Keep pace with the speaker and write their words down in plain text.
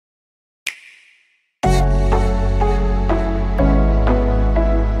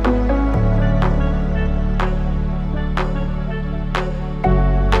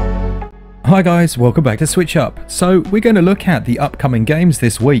Hi guys, welcome back to SwitchUp. So we're going to look at the upcoming games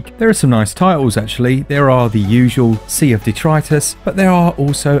this week. There are some nice titles actually. There are the usual Sea of Detritus, but there are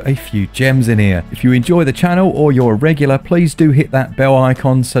also a few gems in here. If you enjoy the channel or you're a regular, please do hit that bell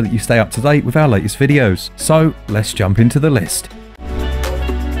icon so that you stay up to date with our latest videos. So let's jump into the list.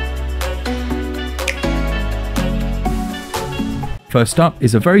 First up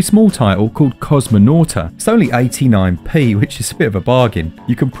is a very small title called Cosmonauta. It's only 89p, which is a bit of a bargain.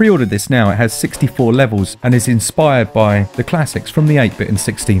 You can pre-order this now. It has 64 levels and is inspired by the classics from the 8-bit and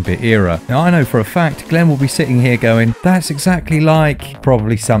 16-bit era. Now I know for a fact Glen will be sitting here going, that's exactly like,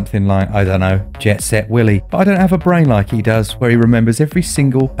 probably something like, I don't know, Jet Set Willy. But I don't have a brain like he does, where he remembers every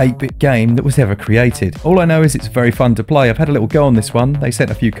single 8-bit game that was ever created. All I know is it's very fun to play. I've had a little go on this one. They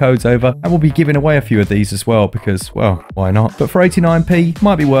sent a few codes over and we'll be giving away a few of these as well because, well, why not? But for 89p,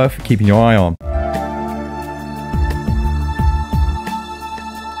 might be worth keeping your eye on.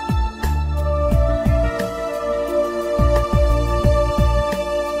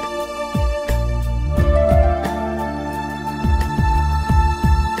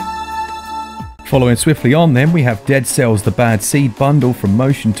 Following swiftly on then, we have Dead Cells The Bad Seed bundle from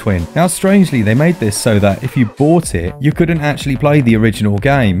Motion Twin. Now strangely, they made this so that if you bought it, you couldn't actually play the original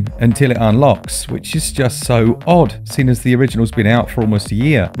game until it unlocks, which is just so odd, seeing as the original's been out for almost a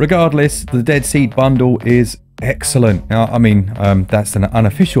year. Regardless, the Dead Seed bundle is excellent. Now, I mean, that's an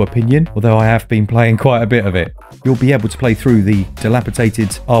unofficial opinion, although I have been playing quite a bit of it. You'll be able to play through the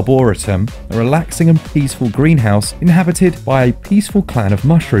dilapidated Arboretum, a relaxing and peaceful greenhouse inhabited by a peaceful clan of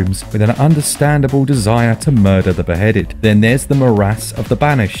mushrooms with an understandable desire to murder the beheaded. Then there's the morass of the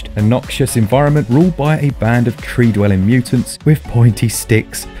banished, a noxious environment ruled by a band of tree-dwelling mutants with pointy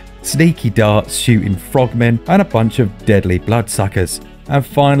sticks, sneaky darts shooting frogmen, and a bunch of deadly bloodsuckers. And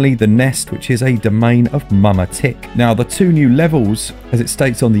finally, the Nest, which is a domain of Mama Tick. Now, the two new levels, as it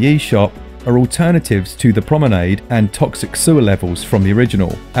states on the eShop, are alternatives to the Promenade and Toxic Sewer levels from the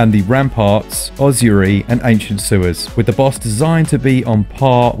original, and the Ramparts, Ossuary, and Ancient Sewers, with the boss designed to be on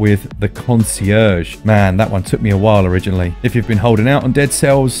par with the Concierge. Man, that one took me a while originally. If you've been holding out on Dead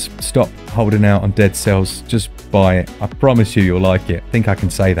Cells, stop holding out on Dead Cells. Just buy it. I promise you, you'll like it. I think I can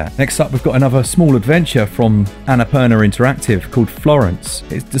say that. Next up, we've got another small adventure from Annapurna Interactive called Florence.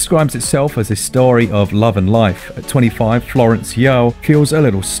 It describes itself as a story of love and life. At 25, Florence Yeoh feels a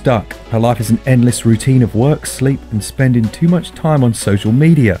little stuck. Her life is an endless routine of work, sleep, and spending too much time on social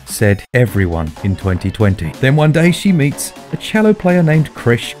media, said everyone in 2020. Then one day she meets a cello player named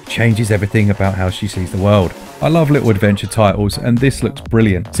Krish, who changes everything about how she sees the world. I love little adventure titles, and this looks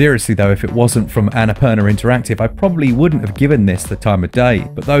brilliant. Seriously though, if it wasn't from Annapurna Interactive, I probably wouldn't have given this the time of day.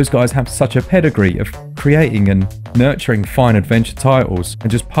 But those guys have such a pedigree of creating and nurturing fine adventure titles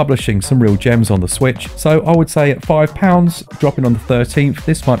and just publishing some real gems on the Switch. So I would say at £5, dropping on the 13th,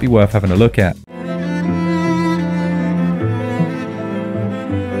 this might be worth having a look at.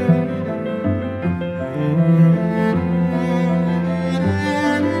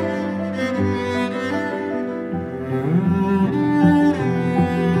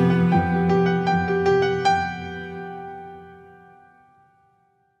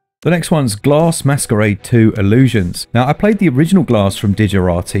 The next one's Glass Masquerade 2 Illusions. Now, I played the original Glass from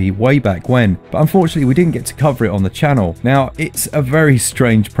Digerati way back when, but unfortunately we didn't get to cover it on the channel. Now, it's a very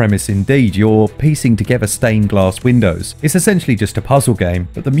strange premise indeed. You're piecing together stained glass windows. It's essentially just a puzzle game,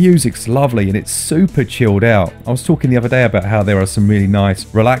 but the music's lovely and it's super chilled out. I was talking the other day about how there are some really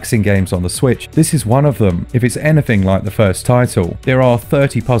nice, relaxing games on the Switch. This is one of them, if it's anything like the first title. There are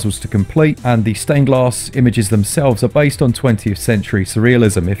 30 puzzles to complete, and the stained glass images themselves are based on 20th century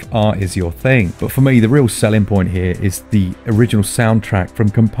surrealism, if art is your thing. But for me, the real selling point here is the original soundtrack from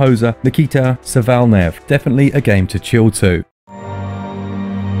composer Nikita Savalnev. Definitely a game to chill to.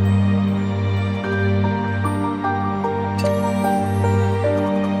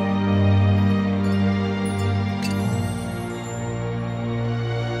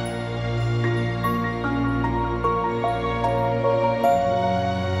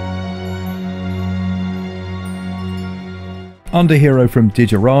 Underhero from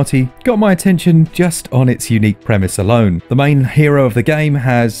Digerati got my attention just on its unique premise alone. The main hero of the game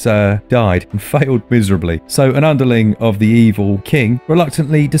has died and failed miserably, so an underling of the evil king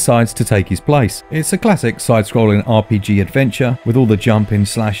reluctantly decides to take his place. It's a classic side-scrolling RPG adventure with all the jumping,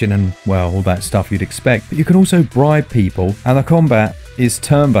 slashing and, well, all that stuff you'd expect, but you can also bribe people, and the combat is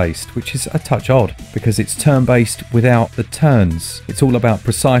turn-based, which is a touch odd because it's turn-based without the turns. It's all about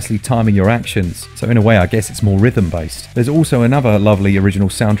precisely timing your actions, so in a way I guess it's more rhythm-based. There's also another lovely original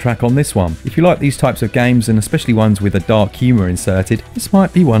soundtrack on this one. If you like these types of games, and especially ones with a dark humour inserted, this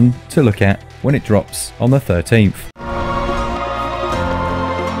might be one to look at when it drops on the 13th.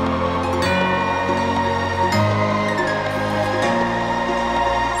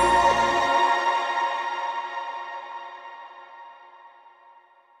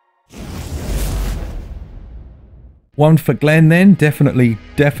 One for Glen then, definitely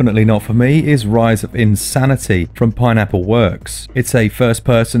not for me, is Rise of Insanity from Pineapple Works. It's a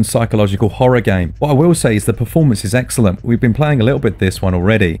first-person psychological horror game. What I will say is the performance is excellent. We've been playing a little bit this one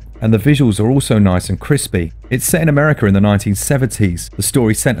already, and the visuals are also nice and crispy. It's set in America in the 1970s. The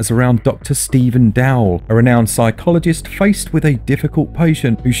story centers around Dr. Stephen Dowell, a renowned psychologist faced with a difficult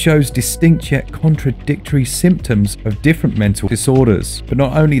patient who shows distinct yet contradictory symptoms of different mental disorders. But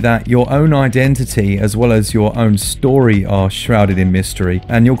not only that, your own identity as well as your own story are shrouded in mystery,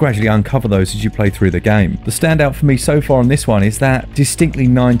 and you'll gradually uncover those as you play through the game. The standout for me so far on this one is that distinctly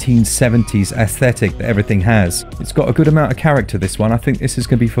 1970s aesthetic that everything has. It's got a good amount of character, this one. I think this is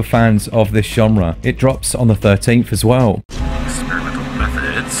going to be for fans of this genre. It drops on the 13th as well. Experimental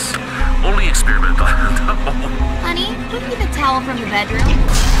methods. Only experimental. Honey, bring me the towel from the bedroom.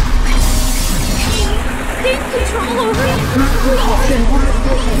 Take control over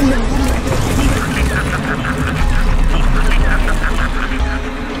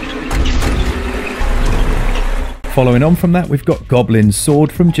Following on from that, we've got Goblin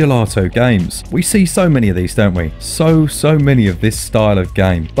Sword from Gelato Games. We see so many of these, don't we? So many of this style of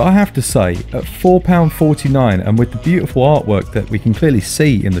game. But I have to say, at £4.49 and with the beautiful artwork that we can clearly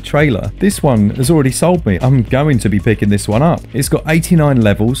see in the trailer, this one has already sold me. I'm going to be picking this one up. It's got 89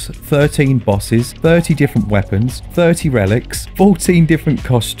 levels, 13 bosses, 30 different weapons, 30 relics, 14 different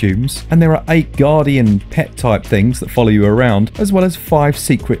costumes, and there are 8 guardian pet type things that follow you around, as well as 5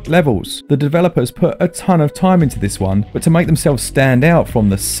 secret levels. The developers put a ton of time into this one, but to make themselves stand out from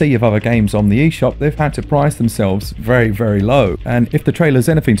the sea of other games on the eShop, they've had to price themselves very low. And if the trailer's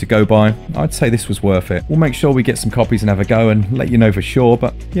anything to go by, I'd say this was worth it. We'll make sure we get some copies and have a go and let you know for sure,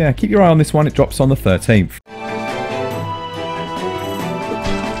 but yeah, keep your eye on this one. It drops on the 13th.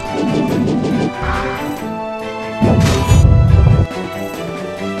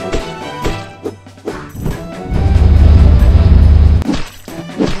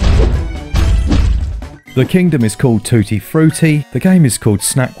 The kingdom is called Tutti Frutti, the game is called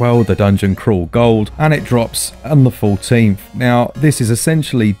Snackwell the Dungeon Crawl Gold, and it drops on the 14th. Now, this is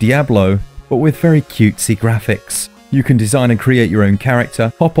essentially Diablo, but with very cutesy graphics. You can design and create your own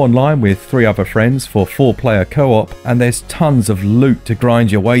character, hop online with 3 other friends for 4-player co-op, and there's tons of loot to grind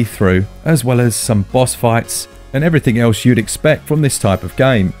your way through, as well as some boss fights, and everything else you'd expect from this type of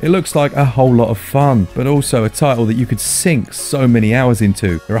game. It looks like a whole lot of fun, but also a title that you could sink so many hours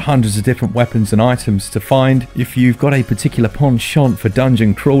into. There are hundreds of different weapons and items to find. If you've got a particular penchant for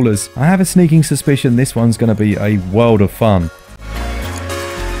dungeon crawlers, I have a sneaking suspicion this one's going to be a world of fun.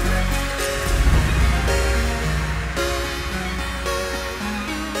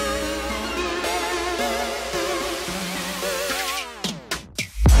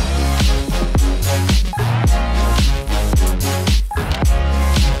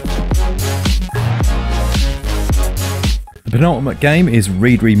 The penultimate game is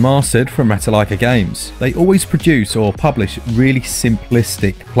Remastered from Ratalaika Games. They always produce or publish really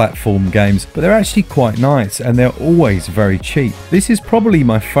simplistic platform games, but they're actually quite nice and they're always very cheap. This is probably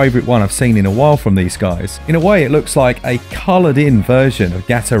my favourite one I've seen in a while from these guys. In a way, it looks like a coloured in version of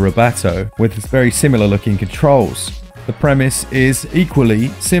Gato Roboto with very similar looking controls. The premise is equally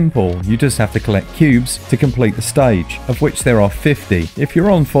simple. You just have to collect cubes to complete the stage, of which there are 50. If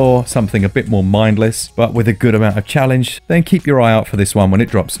you're on for something a bit more mindless, but with a good amount of challenge, then keep your eye out for this one when it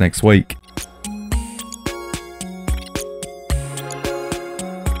drops next week.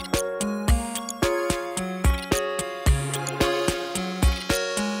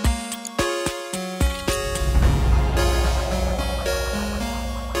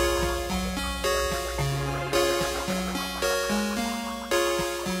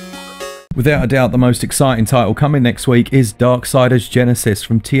 Without a doubt, the most exciting title coming next week is Darksiders Genesis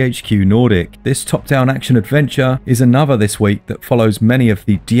from THQ Nordic. This top-down action adventure is another this week that follows many of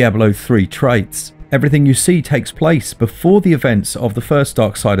the Diablo 3 traits. Everything you see takes place before the events of the first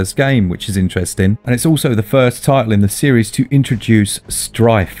Darksiders game, which is interesting, and it's also the first title in the series to introduce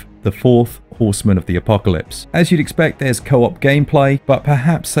Strife, the 4th Horseman of the Apocalypse. As you'd expect, there's co-op gameplay, but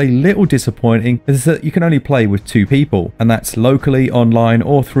perhaps a little disappointing is that you can only play with 2 people, and that's locally, online,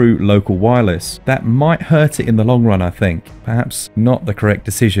 or through local wireless. That might hurt it in the long run, I think. Perhaps not the correct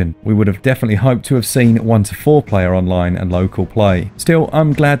decision. We would have definitely hoped to have seen 1 to 4 player online and local play. Still,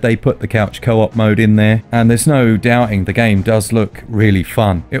 I'm glad they put the couch co-op mode in there, and there's no doubting the game does look really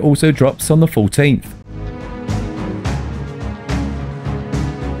fun. It also drops on the 14th.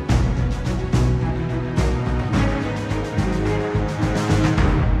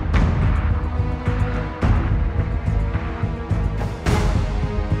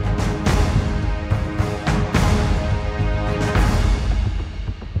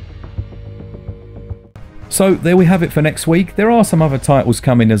 So there we have it for next week. There are some other titles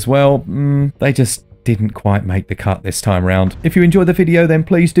coming as well. They just didn't quite make the cut this time round. If you enjoyed the video, then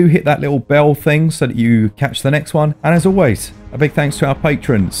please do hit that little bell thing so that you catch the next one. And as always, a big thanks to our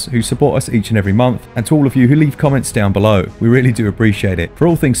patrons who support us each and every month, and to all of you who leave comments down below. We really do appreciate it. For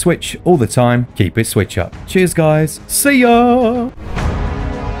all things Switch, all the time, keep it Switch up. Cheers guys, see ya!